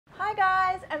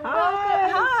Hi guys,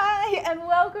 and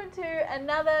welcome to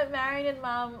another Marion and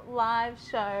Mum live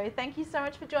show. Thank you so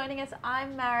much for joining us.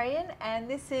 I'm Marion, and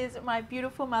this is my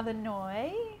beautiful mother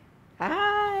Noi.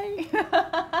 Hi.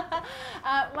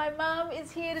 My mum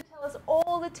is here to tell us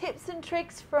all the tips and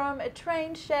tricks from a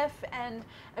trained chef and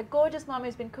a gorgeous mum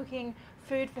who's been cooking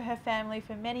food for her family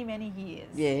for many, many years.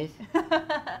 Yes.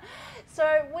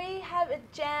 So we have a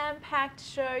jam-packed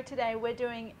show today. We're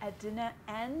doing a dinner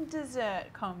and dessert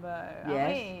combo, aren't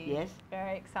we? Yes.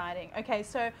 Very exciting. Okay,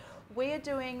 so we are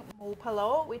doing Moo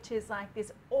Palo, which is like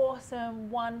this awesome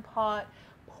one-pot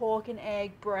pork and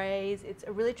egg braised. It's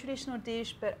a really traditional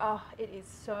dish, but oh, it is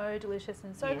so delicious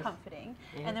and so comforting.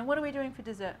 Yes. And then what are we doing for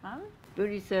dessert, Mum? For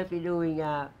dessert, we're doing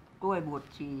goi bột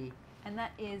chì. And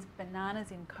that is bananas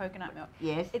in coconut milk.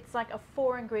 Yes. It's like a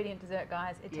 4-ingredient dessert,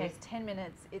 guys. It Yes. takes 10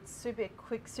 minutes. It's super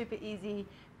quick, super easy,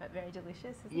 but very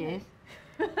delicious, isn't Yes. it?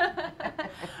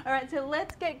 All right, so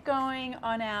let's get going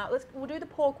on we'll do the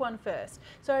pork one first.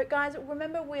 So guys,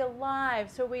 remember we're live,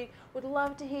 so we would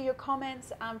love to hear your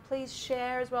comments. Please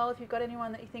share as well if you've got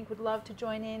anyone that you think would love to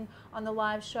join in on the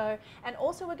live show. And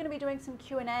also we're going to be doing some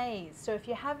Q&As. So if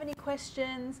you have any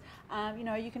questions, you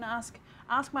know, you can ask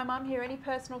my mum here any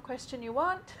personal question you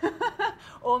want,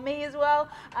 or me as well.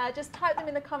 Just type them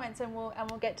in the comments and we'll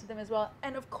get to them as well.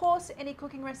 And of course, any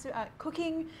cooking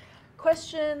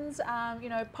questions, you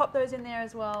know, pop those in there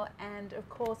as well. And of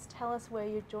course, tell us where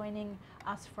you're joining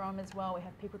us from as well. We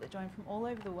have people that join from all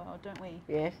over the world, don't we?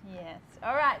 Yes. Yes.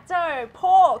 All right. So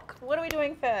pork. What are we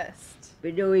doing first?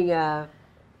 We're doing We're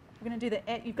going to do the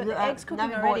egg. You've got the eggs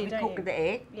cooking already, don't you? We cook the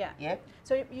egg. Yeah. Yep.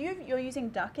 So you're using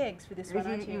duck eggs for this one,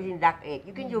 aren't you? Using duck egg.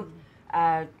 You can use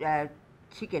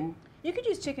chicken. You could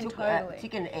use chicken totally.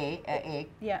 Chicken egg.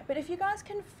 Yeah, but if you guys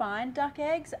can find duck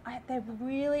eggs, they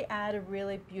really add a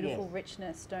really beautiful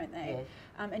richness, don't they?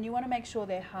 Yes. And you want to make sure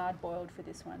they're hard boiled for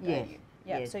this one, don't Yes. you?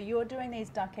 Yeah. Yes. So you're doing these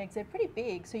duck eggs. They're pretty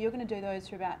big, so you're going to do those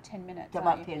for about 10 minutes.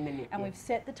 About 10 minutes. And we've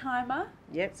set the timer.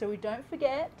 Yep. So we don't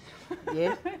forget.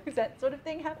 Yes. Because that sort of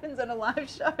thing happens on a live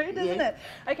show, doesn't it?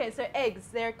 Okay, so eggs,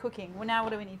 they're cooking. Well, now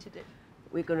what do we need to do?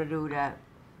 We're going to do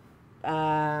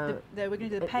We're going to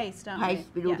do the paste, aren't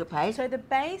we? We do the paste. So the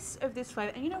base of this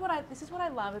flavour, and you know what this is what I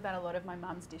love about a lot of my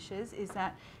mum's dishes, is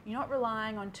that you're not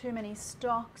relying on too many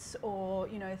stocks or,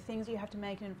 you know, things you have to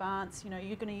make in advance. You know,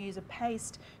 you're going to use a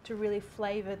paste to really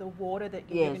flavour the water that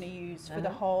you're going to use for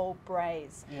the whole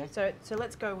braise. Yes. So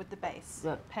let's go with the base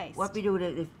paste. What we do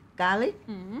is garlic.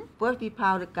 First we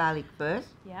powder garlic first.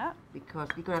 Yeah. Because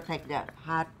we're going to take the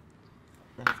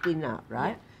skin out,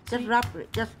 right? Yeah. Just rub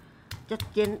it, just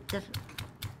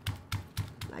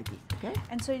like this, okay?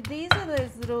 And so these are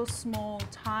those little small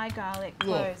Thai garlic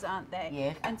cloves, aren't they?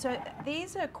 Yes. And so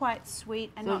these are quite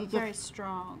sweet and So not very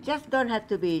strong. Just don't have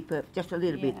to be just a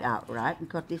little bit out, right?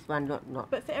 Because this one not.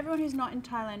 But for everyone who's not in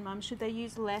Thailand, Mum, should they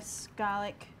use less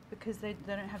garlic because they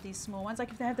don't have these small ones?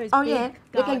 Like if they have those big garlic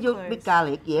they can use cloves. big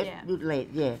garlic, yes, Yeah. use late,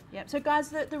 yeah. Yep. So guys,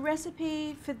 the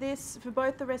recipe for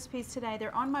both the recipes today,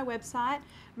 they're on my website,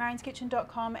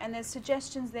 marionskitchen.com, and there's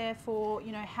suggestions there for,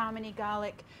 you know, how many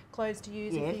garlic cloves to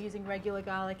use if you're using regular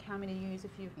garlic, how many to use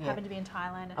if you happen to be in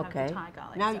Thailand and have the Thai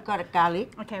garlic. Now you've got a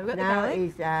garlic. Okay, we've got now the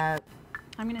garlic. Is,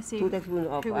 I'm going to see 2 who tablespoons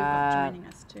of we've got joining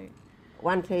us too.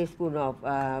 1 tablespoon of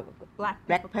Black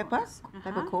peppercorns.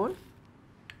 Peppercorns.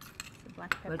 The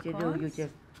black What peppercorns. you do, you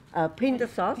just pinch the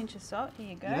salt. Pinch of salt, here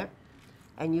you go. Yep.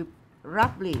 And you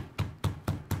roughly.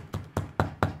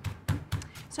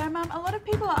 So, Mum, a lot of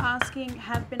people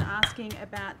have been asking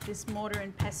about this mortar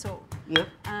and pestle. Yep.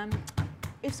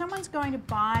 If someone's going to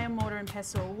buy a mortar and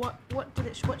pestle,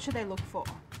 what should they look for?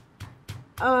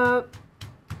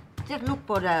 Just look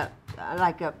for the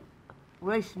like a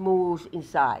very smooth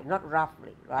inside, not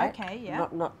roughly, right? Okay, yeah.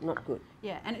 Not good.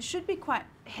 Yeah, and it should be quite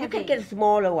heavy. You can get a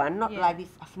smaller one, not like this,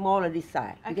 smaller this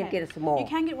size. You can get a small. You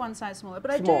can get one size smaller, but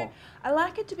I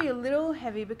like it to be a little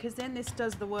heavy because then this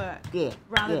does the work. Yeah.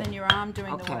 Rather than your arm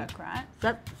doing the work, right?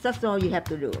 That's all you have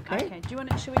to do, okay?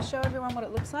 Okay. Should we show everyone what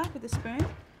it looks like with the spoon?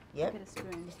 Yep. Get a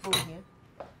spoon. Spoon here.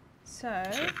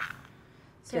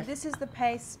 So this is the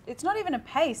paste. It's not even a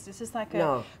paste. It's just like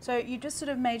a. So you just sort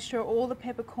of made sure all the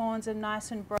peppercorns are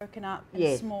nice and broken up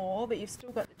and small, but you've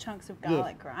still got the chunks of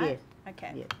garlic, right? Yes.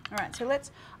 Okay. Yes. All right. So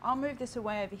I'll move this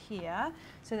away over here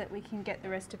so that we can get the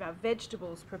rest of our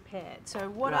vegetables prepared. So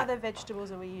what other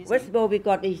vegetables are we using? Vegetable we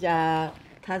got is Thai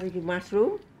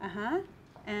mushroom.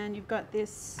 And you've got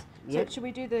this. So should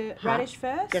we do the radish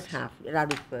first? Just half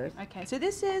radish first. Okay. So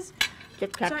this is.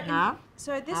 Just cut half.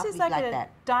 So this is like a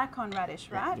daikon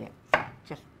radish, right? Yeah.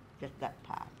 Just that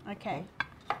part. Okay.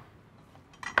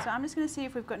 So I'm just going to see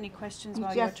if we've got any questions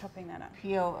while you're chopping that up.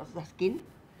 Peel the skin,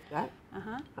 right?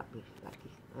 Uh-huh. Like this.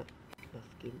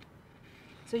 skin.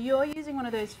 So you're using one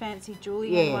of those fancy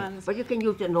julienne ones. But you can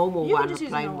use the normal You one, can just the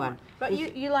use a plain normal one. But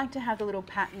you like to have the little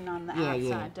pattern on the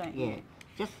outside, don't you?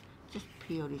 Yeah. Just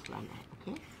peel this one off,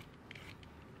 okay?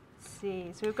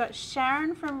 See, so we've got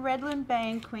Sharon from Redland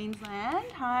Bay in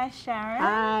Queensland. Hi, Sharon.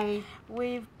 Hi.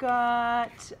 We've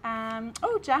got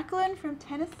Jacqueline from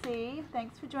Tennessee.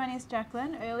 Thanks for joining us,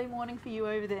 Jacqueline. Early morning for you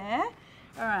over there.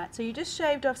 All right, so you just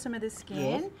shaved off some of the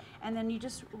skin, and then you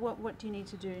just what do you need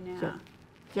to do now?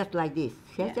 Just like this.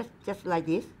 Just like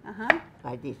this.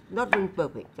 Like this. Not really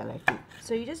perfect, just like this.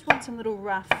 So you just want some little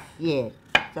rough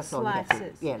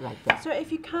slices. Yeah, like that. So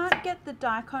if you can't get the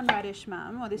daikon radish,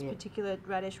 Mum, or this particular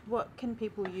radish, what can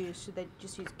people use? Should they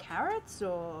just use carrots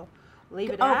or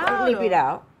leave it out? Leave it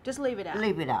out. Just leave it out.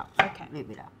 Leave it out. Okay. Leave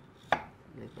it out.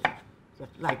 Leave it out.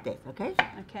 Just like this, okay?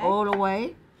 Okay. All the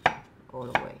way. All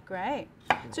the way. Great.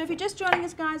 So if you're just joining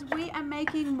us, guys, we are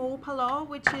making Moo Palo,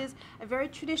 which is a very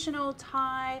traditional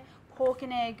Thai pork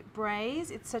and egg braise.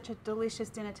 It's such a delicious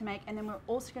dinner to make, and then we're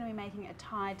also going to be making a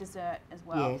Thai dessert as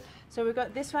well. Yes. So we've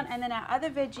got this one, and then our other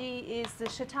veggie is the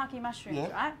shiitake mushrooms,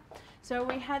 right? So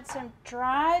we had some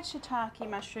dried shiitake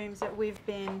mushrooms that we've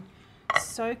been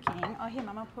soaking. Oh, here,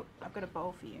 Mum, I've got a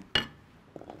bowl for you.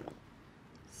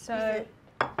 So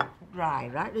dry,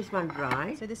 right? This one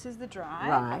dry. So this is the dry.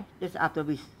 Dry. This after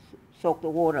we soak the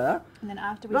water. And then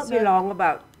after we not be long,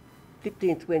 about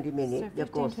 15-20 minutes. So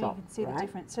 15, 20, you can see the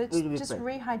difference. So it's just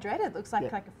rehydrated. It looks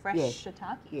like a fresh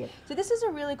shiitake. Yes. So this is a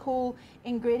really cool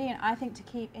ingredient, I think, to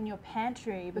keep in your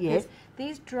pantry, because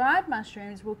these dried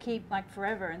mushrooms will keep like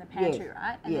forever in the pantry,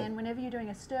 right? And then whenever you're doing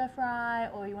a stir fry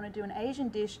or you want to do an Asian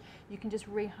dish, you can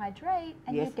just rehydrate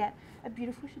and you get a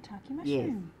beautiful shiitake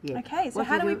mushroom. Okay, so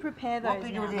how do we prepare those? What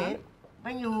we do there,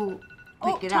 when you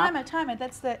pick it up. Timer,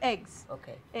 that's the eggs.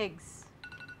 Okay. Eggs.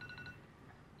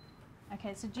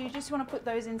 Okay, so do you just want to put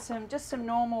those in just some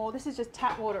normal, this is just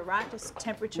tap water, right? Just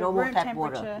temperature, room temperature.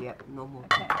 Water. Yep, normal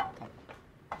tap.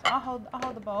 So I'll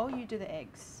hold the bowl, you do the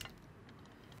eggs.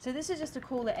 So this is just to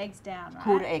cool the eggs down, right?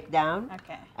 Cool the egg down.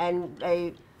 Okay. And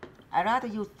I rather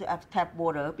use tap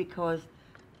water because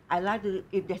I like to,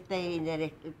 if they stay in there,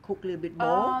 they cook a little bit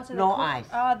more. So no ice.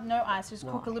 Oh, no ice, just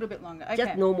cook a little bit longer. Okay.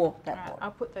 Just normal tap water.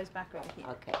 I'll put those back over here.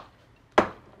 Okay.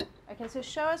 Okay, so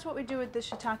show us what we do with the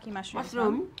shiitake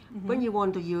mushrooms. When you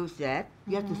want to use that,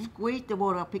 you have to squeeze the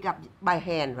water, pick up by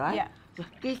hand, right? Yeah.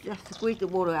 Just squeeze the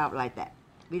water out like that.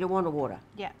 We don't want the water.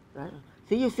 Yeah. Right?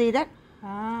 So you see that?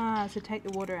 Ah, so take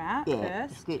the water out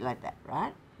first. Squeeze like that,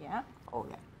 right? Yeah. Oh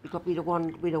yeah. Because we don't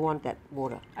want that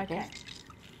water. Okay.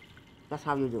 That's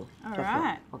how you do. All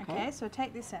right. Okay, so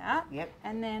take this out. Yep.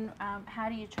 And then how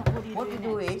do you what you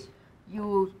do is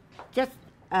you just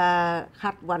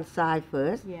cut one side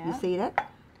first. Yeah. You see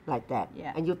that? Like that.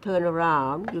 Yeah. And you turn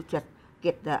around, you just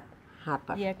get the hard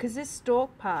part. Yeah, because this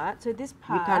stalk part, so this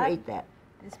part. You can't eat that.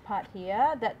 This part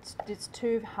here, it's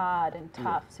too hard and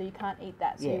tough, so you can't eat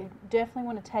that. So you definitely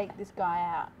want to take this guy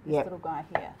out, this little guy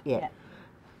here. Yeah.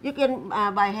 You can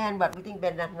by hand, but we think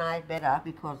better knife better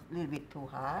because a little bit too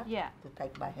hard to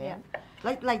take by hand.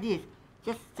 Like this.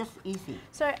 Just easy.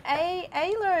 So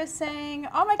Ayla is saying,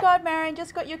 oh my God, Marion,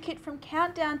 just got your kit from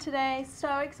Countdown today. So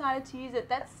excited to use it.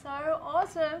 That's so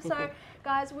awesome. So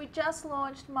guys, we just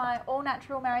launched my all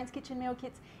natural Marion's Kitchen meal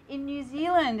kits in New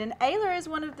Zealand, and Ayla is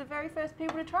one of the very first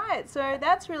people to try it. So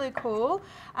that's really cool.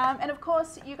 And of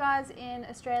course, you guys in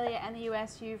Australia and the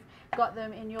US, you've got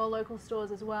them in your local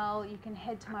stores as well. You can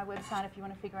head to my website if you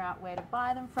want to figure out where to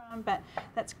buy them from, but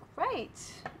that's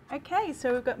great. Okay,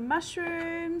 so we've got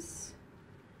mushrooms.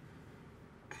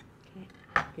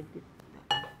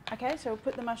 Okay, so we'll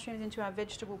put the mushrooms into our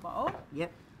vegetable bowl.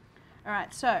 Yep. All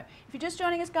right, so if you're just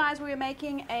joining us, guys, we are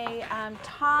making a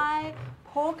Thai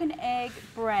pork and egg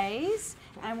braise,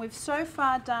 and we've so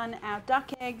far done our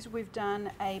duck eggs, we've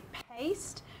done a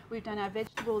paste, we've done our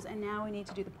vegetables, and now we need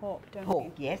to do the pork, don't we?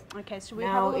 Pork, yes. Okay, so we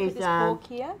have a look at this pork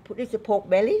here. This is pork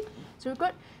belly. So we've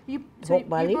got you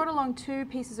brought along 2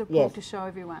 pieces of pork to show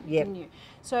everyone, didn't you?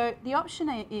 So the option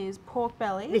is pork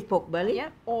belly. This pork belly.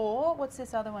 Yep. Or what's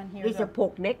this other one here? This is a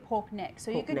pork neck. Pork neck.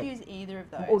 So you could use either of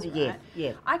those. Oh yes,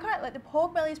 yes. I quite like the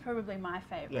pork belly is probably my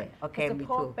favourite. Yeah. Okay. The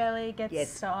pork belly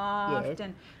gets soft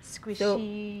and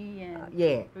squishy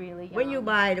and really yum. When you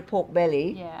buy the pork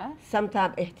belly,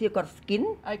 sometimes it still got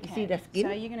skin. Okay. You see the skin?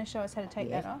 So you're going to show us how to take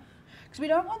that off. Because we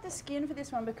don't want the skin for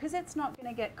this one because it's not going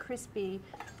to get crispy.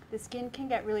 The skin can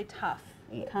get really tough,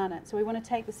 can't it? So we want to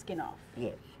take the skin off.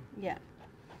 Yes. Yeah.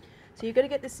 So you've got to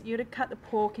get this. You got to cut the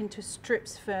pork into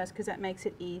strips first because that makes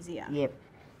it easier. Yep.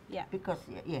 Yeah. Because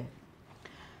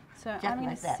So just I'm going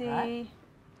like to that, see. Right?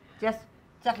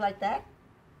 Just like that.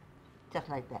 just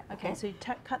like that. Okay, so you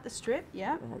cut the strip,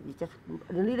 yeah. You just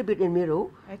a little bit in the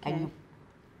middle. Okay. And you,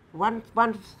 one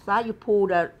side you pull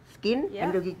the skin, Yeah.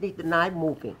 and then you need the knife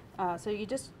moving. So you're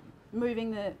just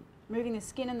moving the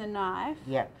skin and the knife.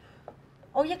 Yeah.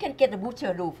 Or you can get the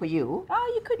butcher do for you.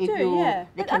 Oh, you could If do, you- yeah.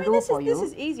 they But can I mean, do for this you.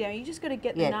 is easier. You just got to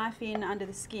get the Yeah. knife in under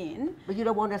the skin. But you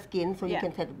don't want the skin, so Yeah. you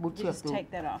can set the butcher just do take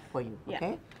that off. for you. Yeah.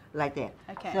 Okay, like that.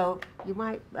 Okay. So you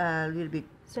might a little bit.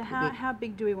 So big. how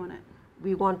big do we want it?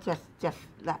 We want just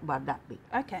that about that big.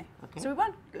 Okay. Okay. So we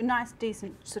want a nice,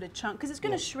 decent sort of chunk because it's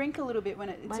going to Yeah. shrink a little bit when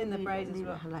it's in the braise as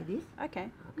well. Like this. Okay.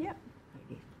 Yep. Like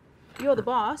this. You're the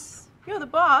boss. You're the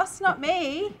boss, not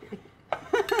me.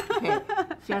 Okay.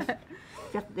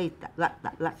 Just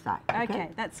that side. Okay,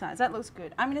 that size. That looks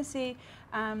good. I'm going to see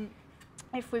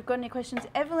if we've got any questions.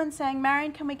 Evelyn saying,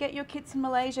 Marion, can we get your kits in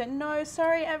Malaysia? No,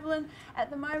 sorry, Evelyn. At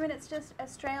the moment, it's just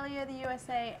Australia, the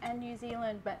USA, and New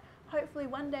Zealand. But hopefully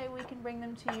one day we can bring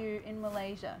them to you in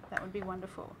Malaysia. That would be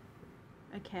wonderful.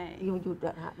 Okay. You do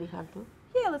that this hand too?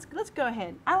 Yeah, let's go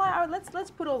ahead.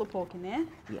 Let's put all the pork in there.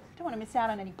 Yeah. Don't want to miss out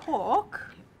on any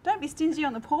pork. Don't be stingy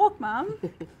on the pork, Mum.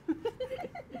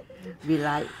 We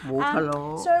like Moo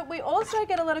Palo. So we also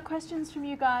get a lot of questions from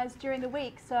you guys during the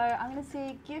week. So I'm going to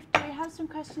see, Gift, do you have some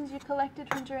questions you collected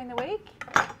from during the week?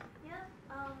 Yeah.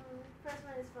 First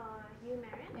one is for you,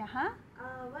 Marion. Yeah.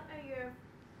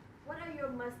 What are your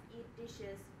must-eat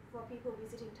dishes for people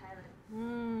visiting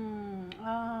Thailand?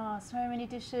 Oh, so many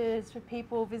dishes for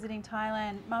people visiting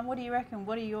Thailand. Mum, what do you reckon?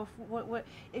 What are your what?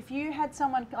 If you had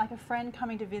someone like a friend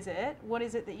coming to visit, what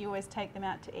is it that you always take them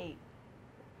out to eat?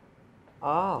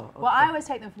 Oh. Okay. Well, I always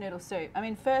take them for noodle soup. I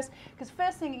mean, first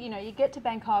thing, you get to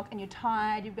Bangkok and you're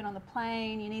tired, you've been on the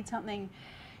plane, you need something,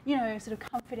 sort of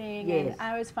comforting. Yes. And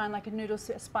I always find like a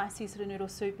spicy sort of noodle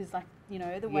soup is like,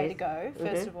 the way to go,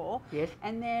 first of all. Yes.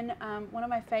 And then one of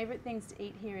my favorite things to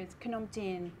eat here is knom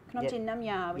jin nam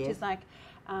ya, which is like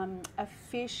a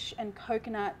fish and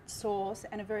coconut sauce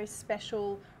and a very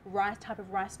special type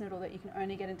of rice noodle that you can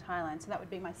only get in Thailand. So that would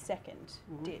be my second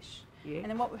dish. Yeah.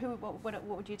 And then what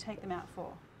would you take them out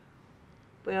for?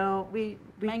 Well, we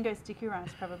Mango sticky rice,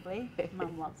 probably.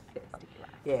 Mum loves mango sticky rice.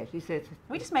 yeah, she said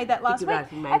We just made that last sticky week.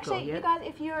 rice in Bangkok, Actually, yeah. you guys,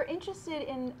 if you're interested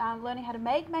in learning how to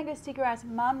make mango sticky rice,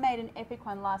 Mum made an epic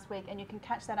one last week, and you can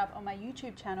catch that up on my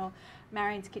YouTube channel,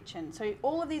 Marion's Kitchen. So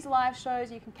all of these live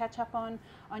shows you can catch up on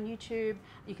YouTube.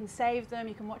 You can save them.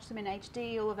 You can watch them in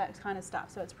HD. All of that kind of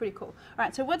stuff. So it's pretty cool. All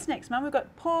right. So what's next, Mum? We've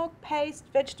got pork, paste,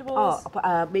 vegetables.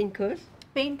 bean curd.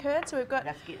 Bean curd. So we've got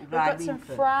some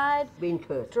curd. fried Bean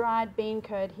curd. dried bean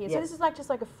curd here. So Yes. this is just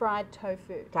like a fried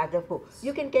tofu. Fried tofu.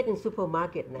 You can get in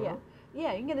supermarket now. Yeah.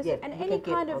 Yeah, you can get this, Yes, and you any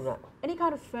can get on that.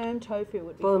 kind of firm tofu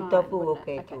would be Firm fine. tofu, wouldn't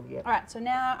it? okay too, yeah. All right, so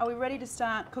now are we ready to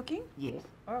start cooking? Yes.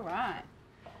 All right.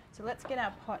 So let's get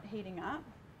our pot heating up.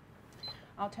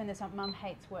 I'll turn this on. Mum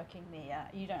hates working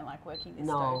you don't like working this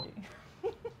No. stove, do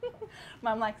you?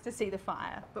 Mum likes to see the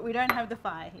fire, but we don't have the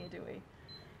fire here, do we?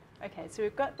 Okay, so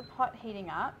we've got the pot heating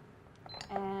up,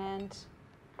 and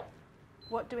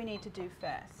what do we need to do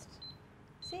first?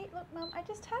 See, look, Mum, I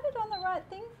just had it on the right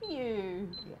thing for you.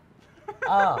 Yeah.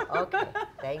 Oh, okay.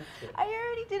 Thank you. I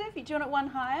already did it for you. Do you want it one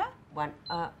higher? One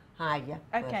high, yeah.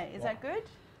 Okay, first, is yeah. that good?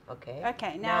 Okay.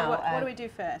 Okay, now what do we do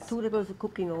first? 2 tablespoons of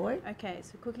cooking oil. Okay,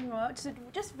 so cooking oil,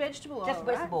 just vegetable oil, Just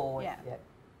vegetable oil. right? Yeah.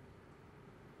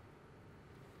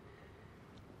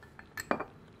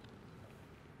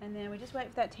 And then we just wait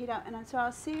for that to heat up. And so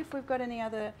I'll see if we've got any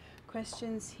other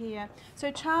questions here.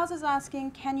 So Charles is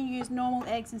asking, can you use normal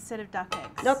eggs instead of duck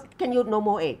eggs? No, can you no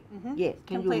more egg? Mhm. Yes,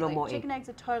 can Completely. you no more Chicken egg? eggs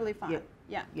are totally fine. Yeah.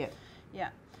 Yeah. Yeah.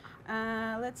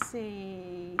 Yeah. Let's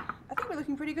see. I think we're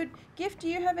looking pretty good. Gift, do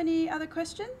you have any other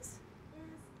questions? Yes.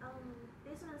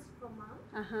 This one's for Mom.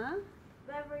 Uh-huh.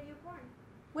 Where were you born?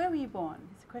 Where were you born?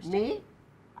 Is the question. Me?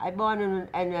 I born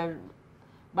in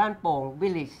Ban Pong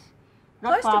village,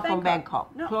 not Close to far from Bangkok.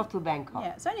 Bangkok. No. Close to Bangkok.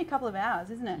 Yeah, it's only a couple of hours,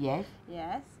 isn't it? Yes.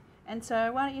 Yes. And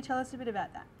so why don't you tell us a bit about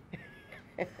that?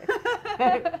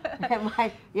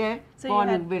 Born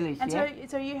in village. And yeah.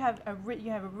 so you have a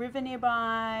river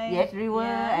nearby. Yes, river,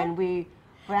 yeah. and we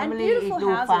And family beautiful do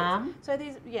houses. farm.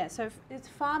 So it's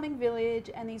farming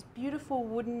village and these beautiful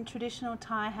wooden traditional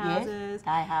Thai houses. Yes,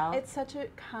 Thai house. It's such a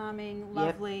calming,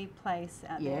 lovely place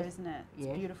out there, Yes. isn't it? It's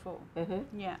Yes. beautiful. Uh-huh.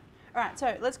 Yeah. All right,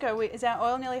 so let's go. Is our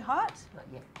oil nearly hot? Not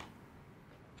yet.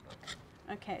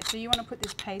 Okay, so you want to put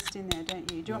this paste in there,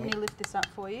 don't you? Do you want me Yes. to lift this up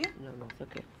for you? No, it's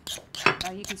okay.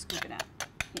 Oh, you can scoop it out.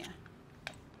 Yeah.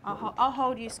 I'll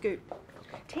hold you scoop.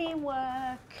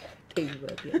 Teamwork.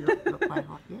 Teamwork, yeah, not quite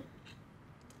hot yet.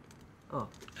 Oh,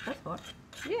 that's hot.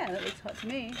 Yeah, that looks hot to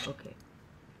me. Okay.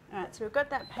 All right, so we've got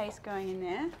that paste going in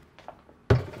there.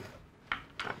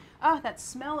 Oh, that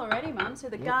smell already, Mum. So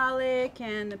the garlic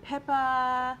and the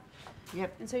pepper.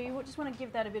 Yep. And so you just want to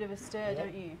give that a bit of a stir,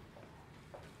 don't you?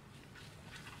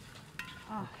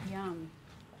 Oh, yum.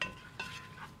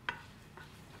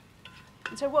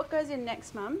 And so what goes in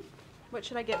next, Mum? What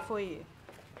should I get for you?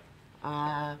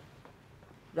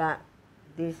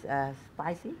 This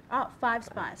spicy. Oh, 5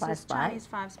 spice. Five It's spice. Chinese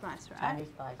 5 spice, right? Chinese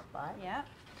spice. Yeah.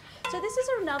 So this is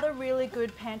another really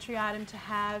good pantry item to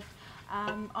have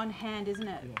on hand, isn't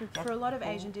it? Yeah. For a lot of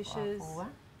Asian dishes.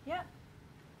 Yeah.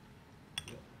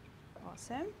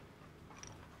 Awesome.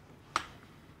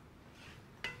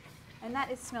 And that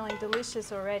is smelling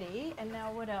delicious already. And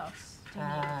now what else do you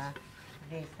need?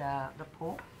 This the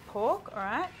pork. Pork, all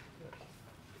right.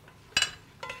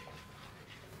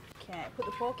 Okay, put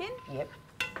the pork in. Yep.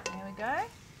 There we go.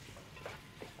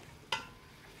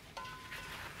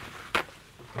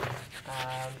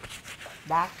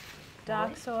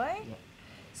 Dark soy. Yep.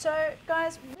 So,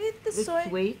 guys, with the soy,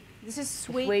 Sweet. this is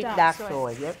sweet dark dark soy.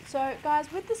 soy. Yep. So,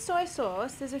 guys, with the soy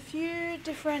sauce, there's a few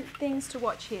different things to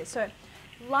watch here. So,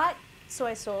 light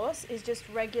soy sauce is just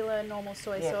regular normal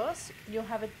soy sauce. You'll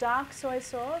have a dark soy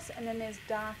sauce, and then there's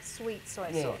dark sweet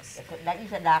soy sauce. That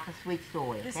is a dark sweet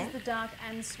soy. This is the dark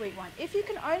and sweet one. If you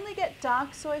can only get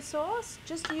dark soy sauce,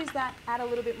 just use that, add a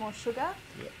little bit more sugar.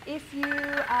 Yep. If you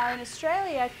are in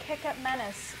Australia, kecap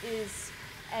manis is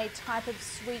a type of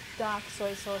sweet dark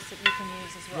soy sauce that you can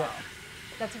use as well.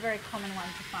 That's a very common one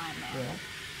to find there. Yeah.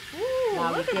 Ooh,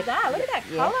 Now look at that. Look at that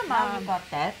colour, Now Mum. you got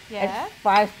that. Yeah. And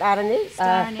 5 star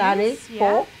anise.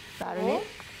 Pork.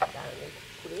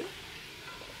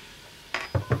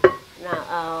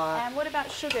 Now, And what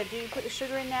about sugar? Do you put the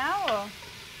sugar in now, or?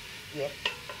 Yep.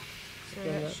 So we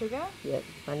got sugar. Yep.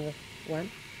 One.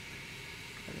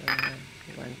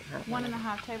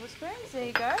 1.5 tablespoons. There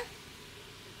you go.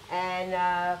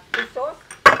 And fish sauce.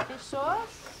 Fish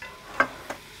sauce.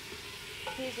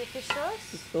 Here's your fish sauce.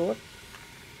 Fish sauce.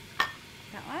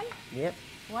 That one. Yep.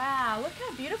 Wow, look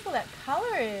how beautiful that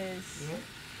colour is.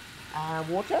 Yep.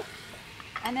 Water.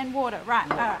 And then water. Right,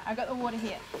 all right, I got the water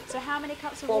here. So how many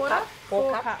cups of 4 water? cups.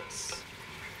 4 cups.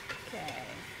 Okay.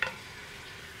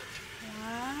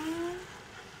 1,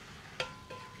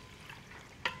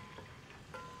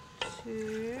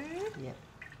 2, Yep.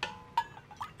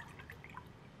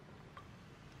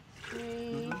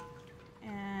 3,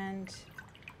 and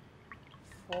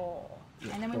 4.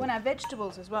 And then we want our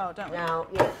vegetables as well, don't we? Now,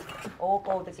 yes, all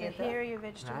go So together. here are your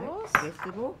vegetables. Right.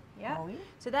 Vegetable. Yeah. Go in.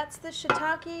 So that's the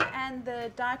shiitake and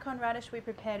the daikon radish we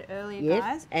prepared earlier, Yes.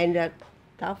 guys. And the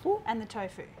tofu. And the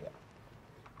tofu.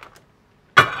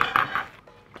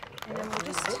 And then we'll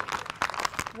just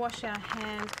wash our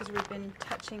hands because we've been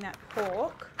touching that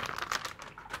pork.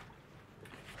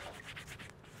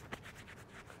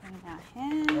 Clean our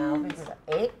hands. Now this is the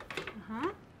egg.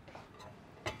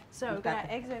 So we've got our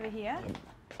eggs over here.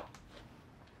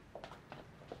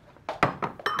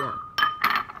 Now,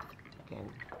 again,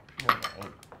 more the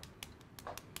egg.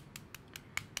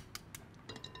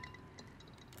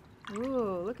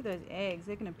 Ooh, look at those eggs.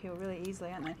 They're going to peel really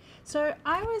easily, aren't they? So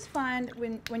I always find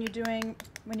when you're doing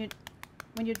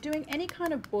any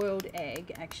kind of boiled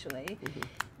egg, actually,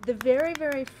 the very,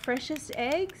 very freshest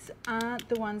eggs aren't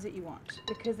the ones that you want,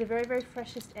 because the very, very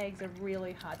freshest eggs are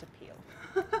really hard to peel.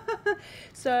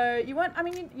 So you want, I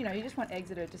mean, you just want eggs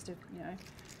that are just a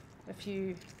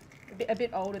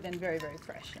bit older than very, very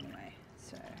fresh anyway.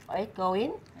 So Egg go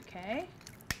in. okay.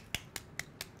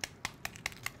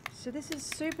 So this is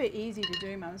super easy to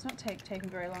do, Mum. It's not taking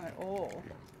very long at all.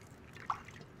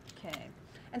 Okay.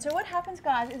 And so what happens,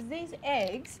 guys, is these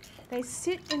eggs, they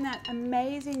sit in that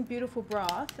amazing, beautiful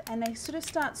broth, and they sort of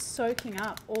start soaking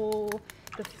up all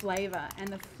the flavour. And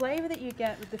the flavour that you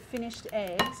get with the finished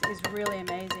eggs is really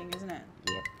amazing, isn't it?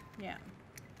 Yep. Yeah.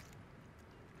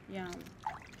 Yum.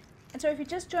 And so if you're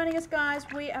just joining us, guys,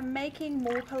 we are making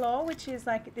Moo Palo, which is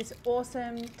like this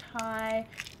awesome Thai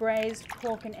braised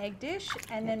pork and egg dish.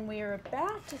 And then we are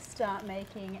about to start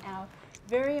making our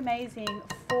very amazing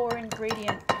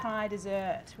 4-ingredient Thai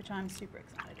dessert, which I'm super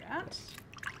excited about.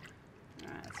 All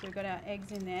right, so we've got our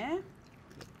eggs in there.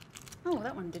 Oh,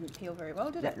 that one didn't peel very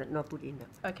well, did it? No, put in that.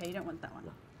 Okay, you don't want that one.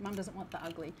 Mum doesn't want the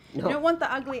ugly. No. You don't want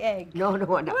the ugly egg. No, no, no.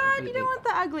 What? You don't want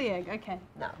the ugly egg. Okay.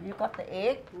 Now you got the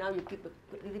egg. Now you give a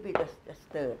little bit of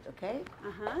stir, okay?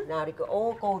 Uh-huh. Now they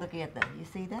all go together. You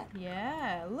see that?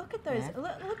 Yeah, look at those. Yeah.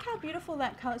 Look how beautiful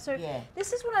that color. So Yeah.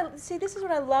 this is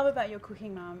what I love about your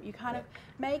cooking, Mum. You kind of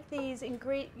make these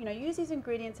use these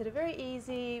ingredients that are very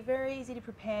easy to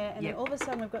prepare, and then all of a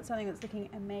sudden we've got something that's looking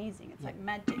amazing. It's like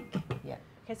magic. Yeah.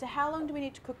 Okay, so how long do we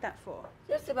need to cook that for?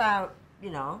 Just about,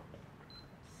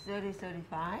 30,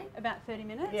 35. About 30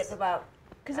 minutes? Yes, about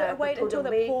Because wait until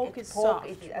the pork is soft,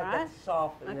 right?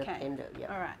 Soft and Okay. tender,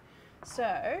 yeah. All right.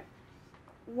 So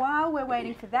while we're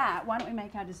waiting for that, why don't we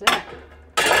make our dessert?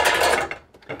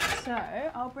 So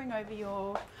I'll bring over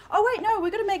your. Oh wait, no,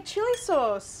 we've got to make chili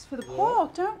sauce for the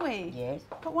pork, don't we? Yes.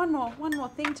 Got one more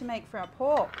thing to make for our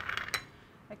pork.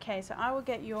 Okay, so I will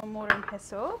get your mortar and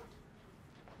pestle.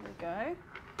 There we go.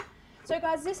 So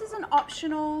guys, this is an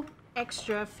optional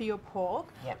extra for your pork.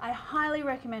 Yep. I highly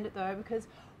recommend it though, because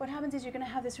what happens is you're going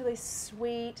to have this really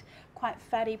sweet, quite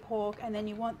fatty pork, and then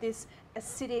you want this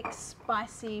acidic,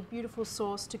 spicy, beautiful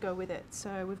sauce to go with it.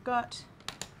 So we've got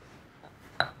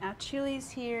our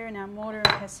chilies here and our mortar and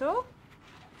pestle.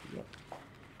 Yep.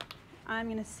 I'm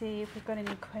going to see if we've got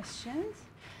any questions.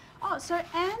 Oh, so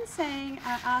Anne's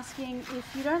asking,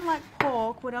 if you don't like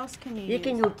pork, what else can you use? You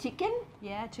can use chicken.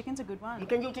 Yeah, chicken's a good one. You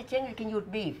can use chicken, you can use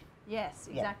beef. Yes,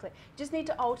 exactly. Just need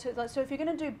to alter, like, so if you're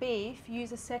going to do beef,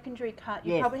 use a secondary cut.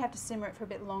 You probably have to simmer it for a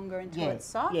bit longer until it's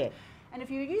soft. Yeah. And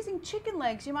if you're using chicken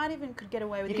legs, you might even could get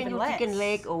away with even less. You can use chicken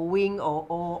leg or wing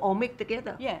or mix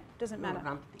together. Yeah, doesn't matter.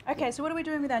 Yeah. Okay, so what are we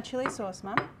doing with our chili sauce,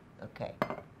 Mum? Okay.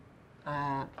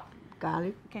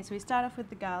 Garlic. Okay, so we start off with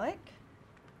the garlic.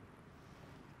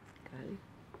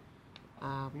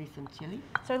 We need some chili.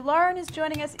 So Lauren is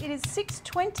joining us. It is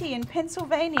 6:20 in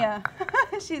Pennsylvania.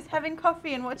 She's having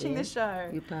coffee and watching the show.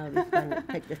 You probably gonna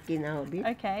take the skin out a bit.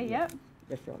 Okay, yep.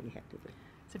 That's all you have to do.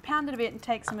 So pound it a bit and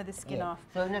take some of the skin off.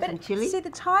 So enough some chili. See, the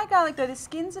Thai garlic though, the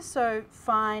skins are so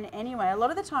fine anyway. A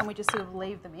lot of the time we just sort of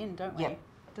leave them in, don't we? Yep.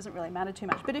 It doesn't really matter too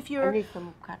much. But if you're... I need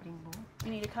some cutting board.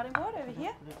 You need a cutting board over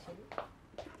here.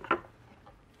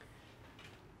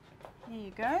 Here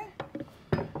you go.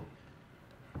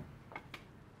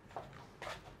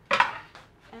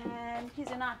 And here's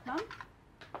a knife, Mum.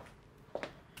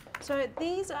 So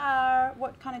these are,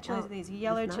 what kind of chilies are these?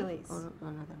 Yellow chilies? Or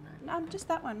another knife? No, just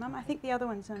that one, Mum. I think the other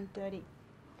one's dirty.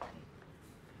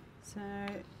 So,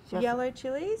 Just yellow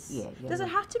chilies? Yeah, Does it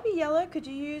yellow. have to be yellow? Could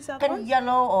you use other Can ones?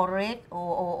 yellow or red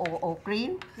or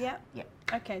green? Yeah. Yeah.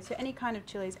 Okay, so any kind of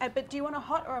chilies. But do you want a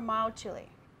hot or a mild chili?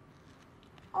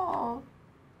 Oh,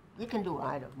 you can do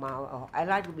either mild or I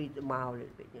like to be mild a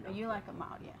little bit, you know. You like it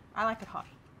mild, yeah. I like it hot.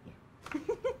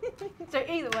 So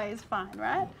either way is fine,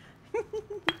 right?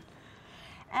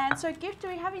 And so, Gift, do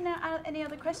we have any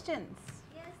other questions?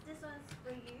 Yes, this one's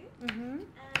for you. Mm-hmm.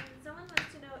 And someone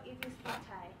wants to know if you speak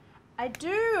Thai. I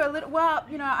do a little. Well,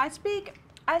 you know, I speak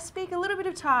a little bit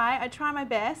of Thai. I try my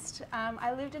best.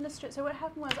 I lived in Australia. So what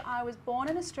happened was I was born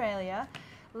in Australia,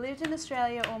 lived in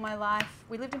Australia all my life.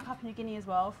 We lived in Papua New Guinea as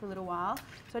well for a little while.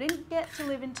 So I didn't get to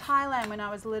live in Thailand when I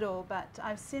was little, but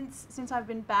I've since I've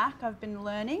been back, I've been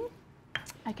learning.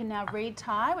 I can now read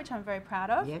Thai, which I'm very proud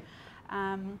of. Yep.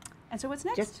 And so what's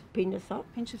next? Just pinch of salt.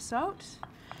 Pinch of salt.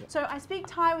 Yep. So I speak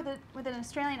Thai with an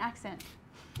Australian accent.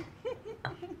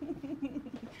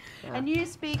 And you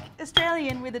speak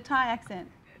Australian with a Thai accent.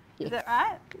 Is that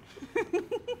right?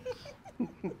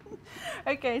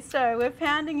 Okay, so we're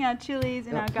pounding our chilies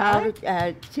and our garlic.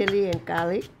 Chili and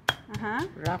garlic, Uh-huh.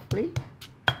 roughly.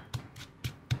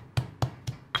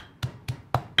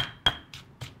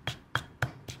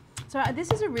 So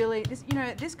this is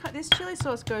this chili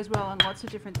sauce goes well on lots of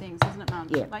different things, doesn't it, Mum?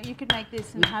 Yeah. Like you could make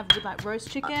this and have with like roast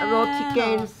chicken. Raw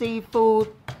chicken, or-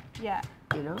 seafood, Yeah.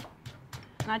 you know.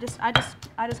 And I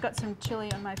just got some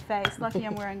chili on my face. Lucky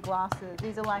I'm wearing glasses.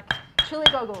 These are like chili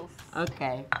goggles.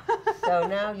 Okay. So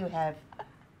now you have.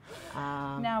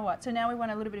 Now what? So now we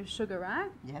want a little bit of sugar, right?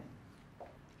 Yep.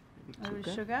 A little bit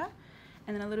of sugar,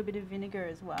 and then a little bit of vinegar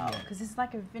as well, because this is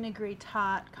like a vinegary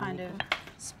tart kind of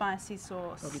spicy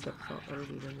sauce. Oh, we got salt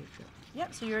already, don't we?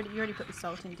 Yep. So you already put the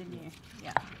salt in, didn't you?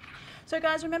 Yeah. So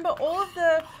guys, remember all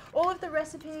of the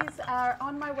recipes are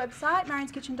on my website,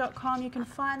 marionskitchen.com. You can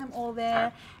find them all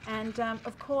there. And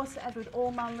of course, as with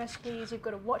all mum recipes, you've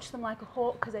got to watch them like a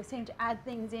hawk because they seem to add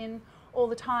things in all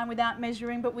the time without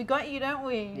measuring. But we got you, don't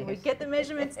we? Yes. We get the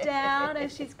measurements down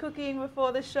as she's cooking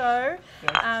before the show.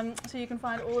 Yes. So you can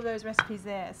find all of those recipes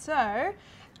there. So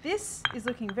this is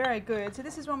looking very good. So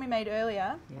this is one we made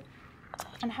earlier. Yep.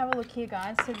 And have a look here,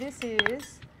 guys. So this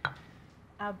is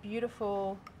our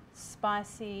beautiful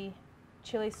spicy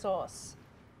chili sauce,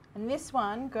 and this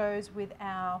one goes with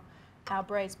our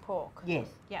braised pork. Yes.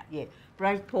 Yeah. Yeah.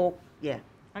 Braised pork. Yeah.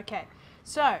 Okay.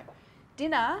 So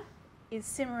dinner is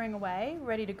simmering away,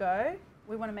 ready to go.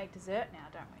 We want to make dessert now,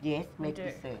 don't we? Yes. We Make do.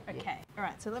 dessert. Okay. Yes. All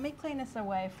right. So let me clean this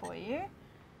away for you,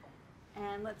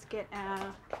 and let's get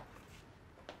our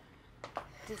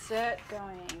dessert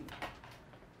going.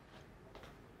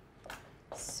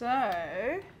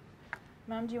 So,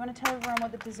 Mum, do you want to tell everyone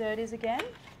what the dessert is again?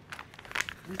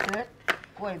 Dessert.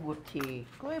 Kuih bột chì.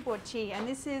 Kuih bột chì, and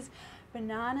this is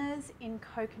bananas in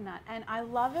coconut, and I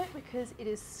love it because it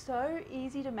is so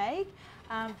easy to make,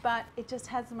 but it just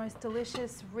has the most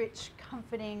delicious, rich,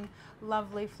 comforting,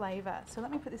 lovely flavour. So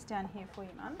let me put this down here for you,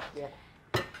 Mum. Yeah.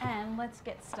 And let's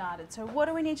get started. So what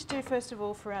do we need to do first of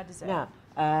all for our dessert? Now,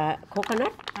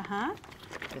 coconut. Uh-huh.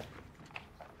 Yeah.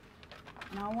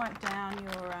 And I'll wipe down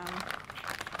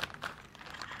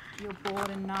your board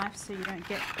and knife so you don't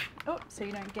get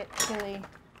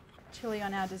chili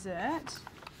on our dessert.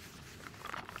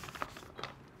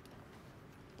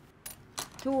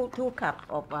 2 cups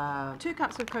of 2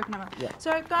 cups of coconut milk. Yeah.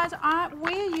 So guys,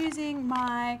 we're using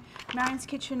my Marion's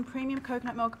Kitchen premium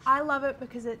coconut milk. I love it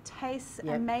because it tastes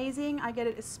amazing. I get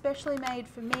it especially made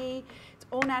for me. It's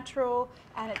all natural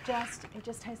and it just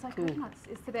tastes like coconuts.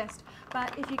 It's the best.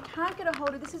 But if you can't get a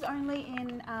hold of this, is only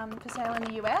in for sale in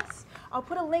the US. I'll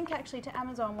put a link actually to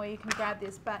Amazon where you can grab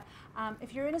this. But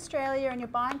if you're in Australia and you're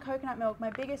buying coconut milk, my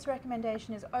biggest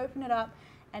recommendation is open it up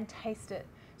and taste it.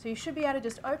 So you should be able to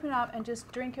just open it up and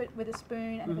just drink it with a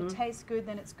spoon, and if it tastes good,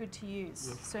 then it's good to use.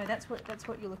 Yes. So that's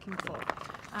what you're looking for.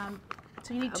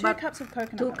 So you need 2 cups of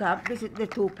coconut milk. 2 cups. This is the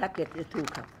 2 packets, the 2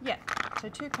 cups. Yeah. So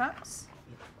 2 cups,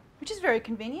 which is very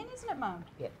convenient, isn't it, Mum?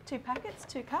 Yeah. 2 packets,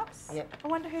 2 cups. Yeah. I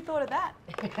wonder who thought of that.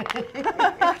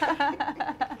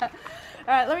 All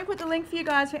right. Let me put the link for you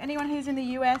guys for anyone who's in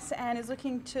the US and is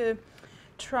looking to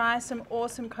try some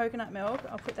awesome coconut milk.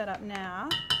 I'll put that up now.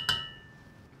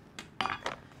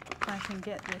 I can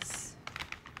get this.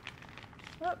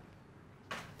 Whoop.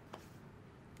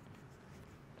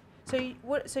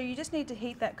 So you just need to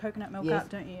heat that coconut milk up,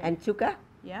 don't you? And sugar.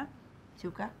 Yeah.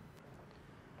 Sugar.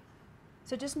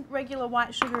 So just regular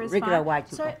white sugar is regular fine. White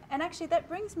sugar. So, and actually that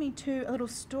brings me to a little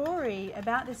story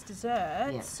about this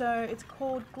dessert. Yeah. So it's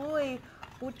called gloi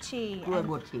buchi.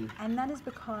 And that is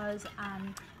because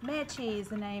mechi is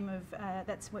the name of,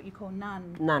 that's what you call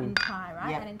nun in Thai,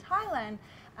 right? Yep. And in Thailand,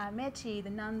 mechi, the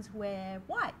nuns wear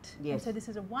white. Yes. And so this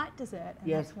is a white dessert,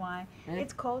 and that's why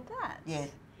it's called that. Yes.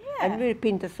 Yeah. And we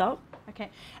pinch the salt. Okay,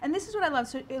 and this is what I love.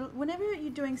 So whenever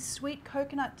you're doing sweet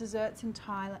coconut desserts in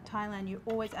Thailand, you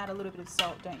always add a little bit of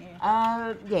salt, don't you?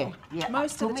 Yeah.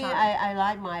 Most of the time. To me, I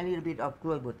like my little bit of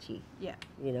gloi buchi. Yeah.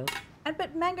 You know.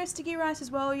 But mango sticky rice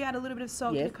as well, you add a little bit of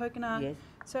salt to the coconut. Yes.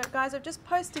 So guys, I've just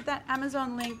posted that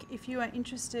Amazon link if you are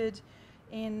interested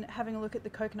in having a look at the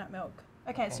coconut milk.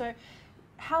 Okay, so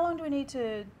how long do we need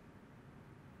to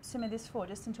simmer this for?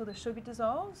 Just until the sugar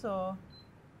dissolves, or?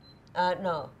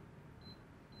 No.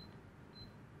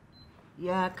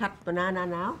 Yeah, cut banana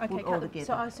now. Okay, put all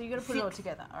together. So you're going to put it all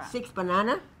together. All right. 6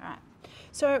 banana. All right.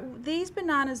 So these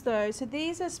bananas, though, so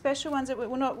these are special ones that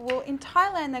we're not. Well, in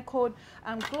Thailand they're called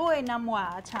gloi nam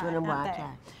wa chai, aren't they?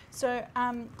 So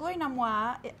gloi nam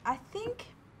wa, I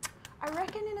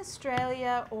reckon in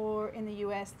Australia or in the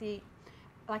US,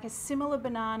 like a similar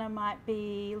banana might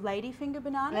be ladyfinger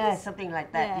bananas. Yeah, something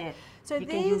like that. Yeah. So you these,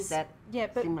 can use that. Yeah,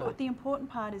 but the important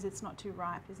part is it's not too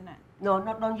ripe, isn't it? No,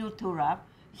 don't use too ripe.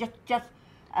 Just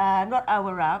not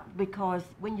overripe, because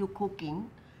when you're cooking,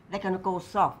 they're gonna go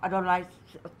soft. I don't like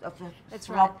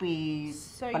sloppy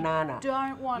banana. You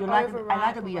don't want overripe. I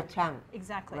like to be a chunk.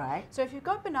 Exactly. Right. So if you've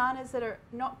got bananas that are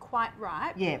not quite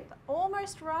ripe,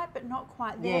 almost ripe but not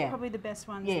quite, they're probably the best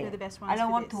ones. Yeah. They're the best ones. I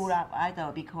don't want too ripe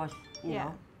either, because you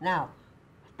know now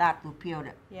start to peel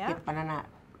get banana.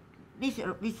 This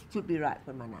should be ripe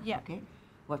for banana. Yeah. Okay.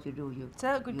 What you do,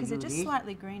 so good because they're just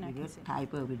slightly green. I can see.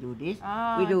 Typer, we do this.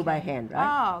 Oh, we do by hand,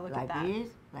 right? Oh, look at that.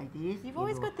 Like this. You've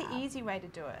always got the easy way to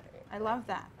do it. I love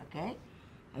that. Okay,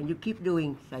 and you keep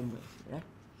doing same way, right?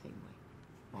 Same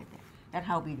way, like that. That's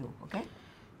how we do. Okay.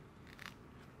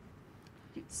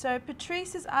 So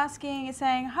Patrice is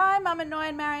saying, hi, Mum and Noi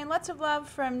and Marion, lots of love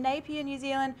from Napier, New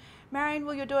Zealand. Marion,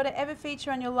 will your daughter ever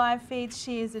feature on your live feeds?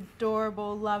 She is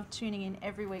adorable. Love tuning in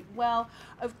every week. Well,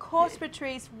 of course,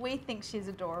 Patrice, we think she's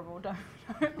adorable, don't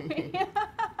we?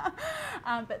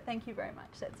 But thank you very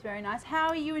much. That's very nice. How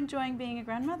are you enjoying being a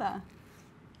grandmother?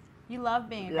 You love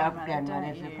being a grandmother, grandmother,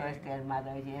 don't you? the first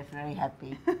grandmother, yes, very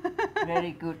happy.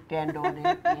 Very good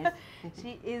granddaughter, yes.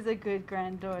 She is a good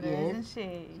granddaughter, isn't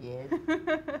she? Yes.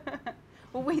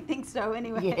 Well, we think so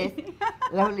anyway. Yes,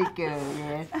 lovely girl,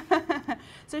 yes.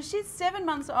 So she's 7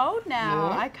 months old now.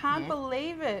 Yes, I can't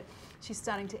believe it. She's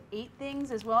starting to eat things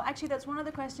as well. Actually, that's one of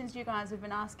the questions you guys have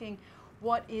been asking.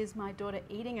 What is my daughter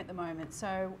eating at the moment?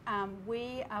 So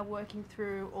we are working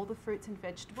through all the fruits and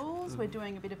vegetables. We're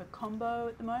doing a bit of a combo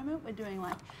at the moment. We're doing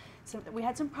like, we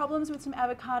had some problems with some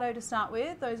avocado to start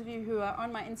with. Those of you who are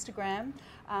on my Instagram,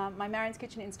 my Marion's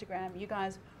Kitchen Instagram, you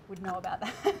guys would know about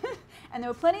that. And there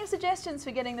were plenty of suggestions for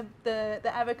getting the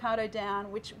avocado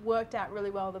down, which worked out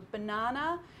really well. The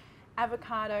banana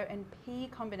avocado and pea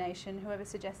combination. Whoever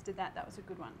suggested that, that was a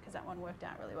good one because that one worked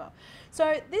out really well.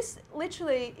 So this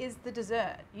literally is the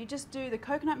dessert. You just do the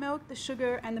coconut milk, the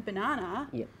sugar and the banana,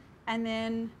 Yep. and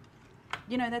then,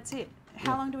 you know, that's it.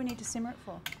 How long do we need to simmer it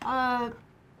for?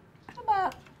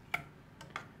 About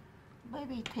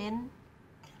maybe 10.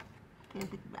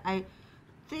 I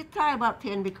try about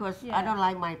 10 because I don't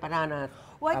like my banana.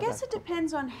 Well, I guess it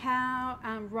depends on how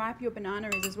ripe your banana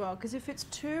is as well. Because if it's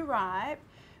too ripe,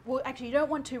 well, actually, you don't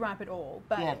want too ripe at all.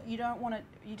 But you don't want it.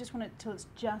 You just want it till it's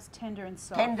just tender and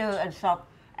soft. Tender and soft,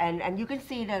 and you can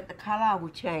see that the color will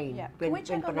change when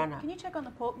banana. Can you check on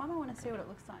the pork, Mum? I want to see what it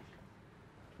looks like.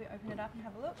 Can we open it up and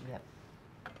have a look? Yep.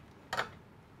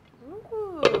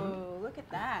 Ooh, look at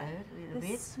that.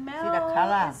 The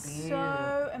smell is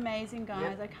so amazing,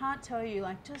 guys. Yep. I can't tell you,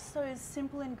 like, just those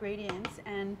simple ingredients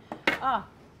and,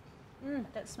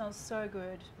 that smells so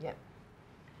good. Yep.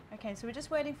 Okay, so we're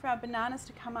just waiting for our bananas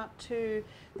to come up to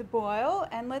the boil,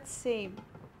 and let's see.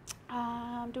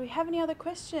 Do we have any other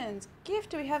questions? Gift,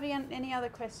 do we have any other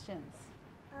questions?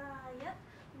 Yep.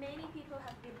 Many people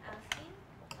have been asking,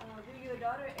 do your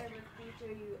daughter ever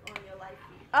feature you on your live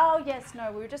feed? Oh yes,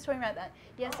 no, we were just talking about that.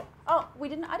 Yes. Oh, we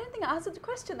didn't. I didn't think I answered the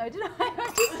question though, did I?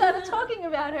 I just started talking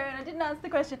about her and I didn't answer the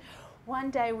question.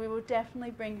 One day we will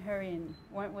definitely bring her in,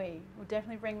 won't we? We'll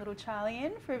definitely bring little Charlie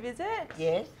in for a visit.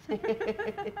 Yes.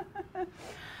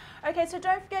 Okay, so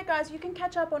don't forget, guys, you can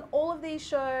catch up on all of these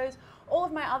shows, all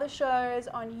of my other shows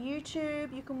on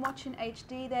YouTube. You can watch in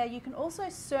HD there. You can also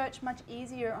search much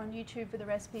easier on YouTube for the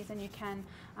recipes than you can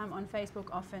on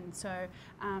Facebook often. So,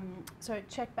 so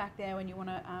check back there when you want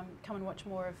to come and watch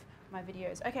more of my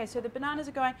videos. Okay, so the bananas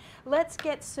are going. Let's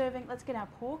get our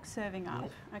pork serving up.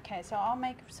 Yes. Okay, so I'll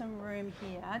make some room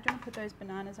here. Do you want to put those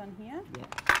bananas on here?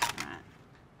 Yep. All right.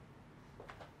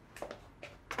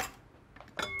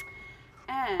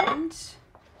 And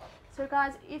so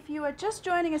guys, if you are just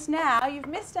joining us now, you've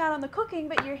missed out on the cooking,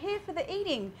 but you're here for the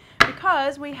eating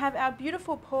because we have our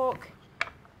beautiful pork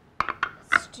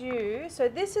stew. So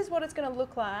this is what it's going to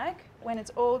look like when it's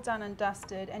all done and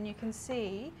dusted, and you can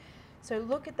see, so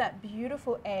look at that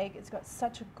beautiful egg. It's got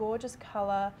such a gorgeous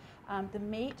color. The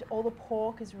meat, all the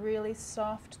pork is really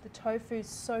soft. The tofu's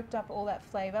soaked up all that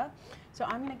flavor. So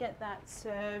I'm going to get that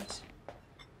served.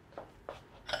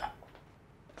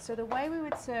 So the way we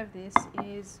would serve this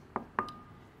is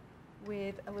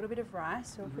with a little bit of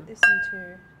rice. So we'll put this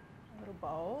into a little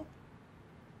bowl.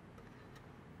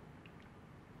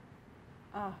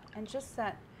 Oh, and just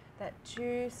that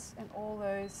juice and all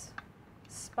those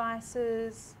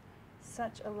spices.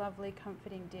 Such a lovely,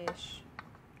 comforting dish.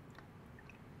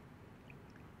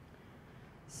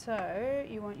 So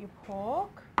you want your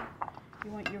pork,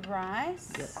 you want your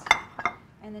rice,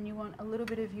 and then you want a little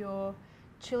bit of your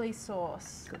chili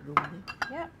sauce.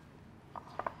 Yep.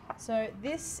 So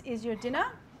this is your dinner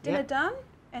done,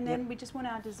 and then we just want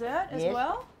our dessert as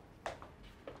well.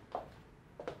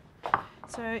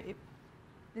 So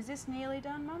is this nearly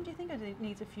done, Mum, do you think, or it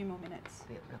needs a few more minutes?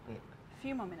 A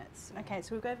few more minutes. Okay,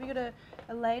 so we've got a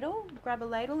ladle, grab a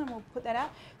ladle and we'll put that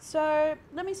out. So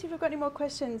let me see if we've got any more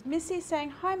questions. Missy's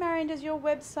saying, hi Marion, does your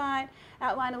website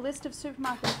outline a list of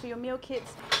supermarkets for your meal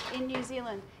kits in New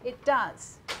Zealand? It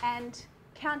does. And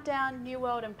Countdown, New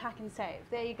World and Pack and Save.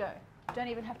 There you go. Don't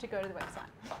even have to go to the website.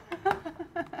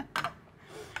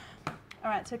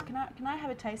 All right, so can I have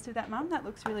a taste of that, Mum? That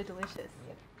looks really delicious.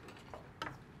 Yep.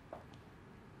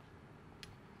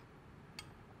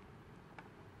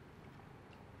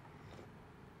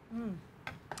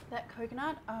 That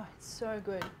coconut, oh, it's so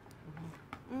good.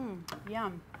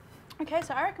 Yum. Okay,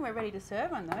 so I reckon we're ready to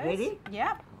serve on those. Ready?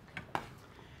 Yep.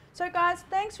 So guys,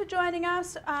 thanks for joining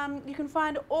us. You can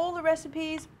find all the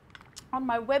recipes on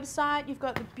my website. You've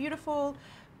got the beautiful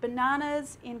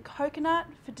bananas in coconut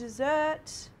for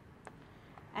dessert.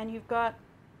 And you've got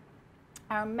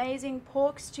our amazing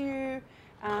pork stew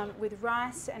with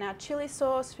rice and our chili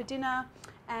sauce for dinner.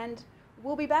 And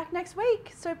we'll be back next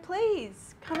week. So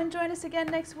please come and join us again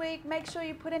next week. Make sure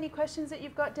you put any questions that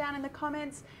you've got down in the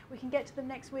comments. We can get to them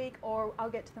next week, or I'll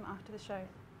get to them after the show.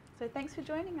 So thanks for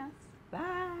joining us.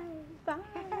 Bye. Bye.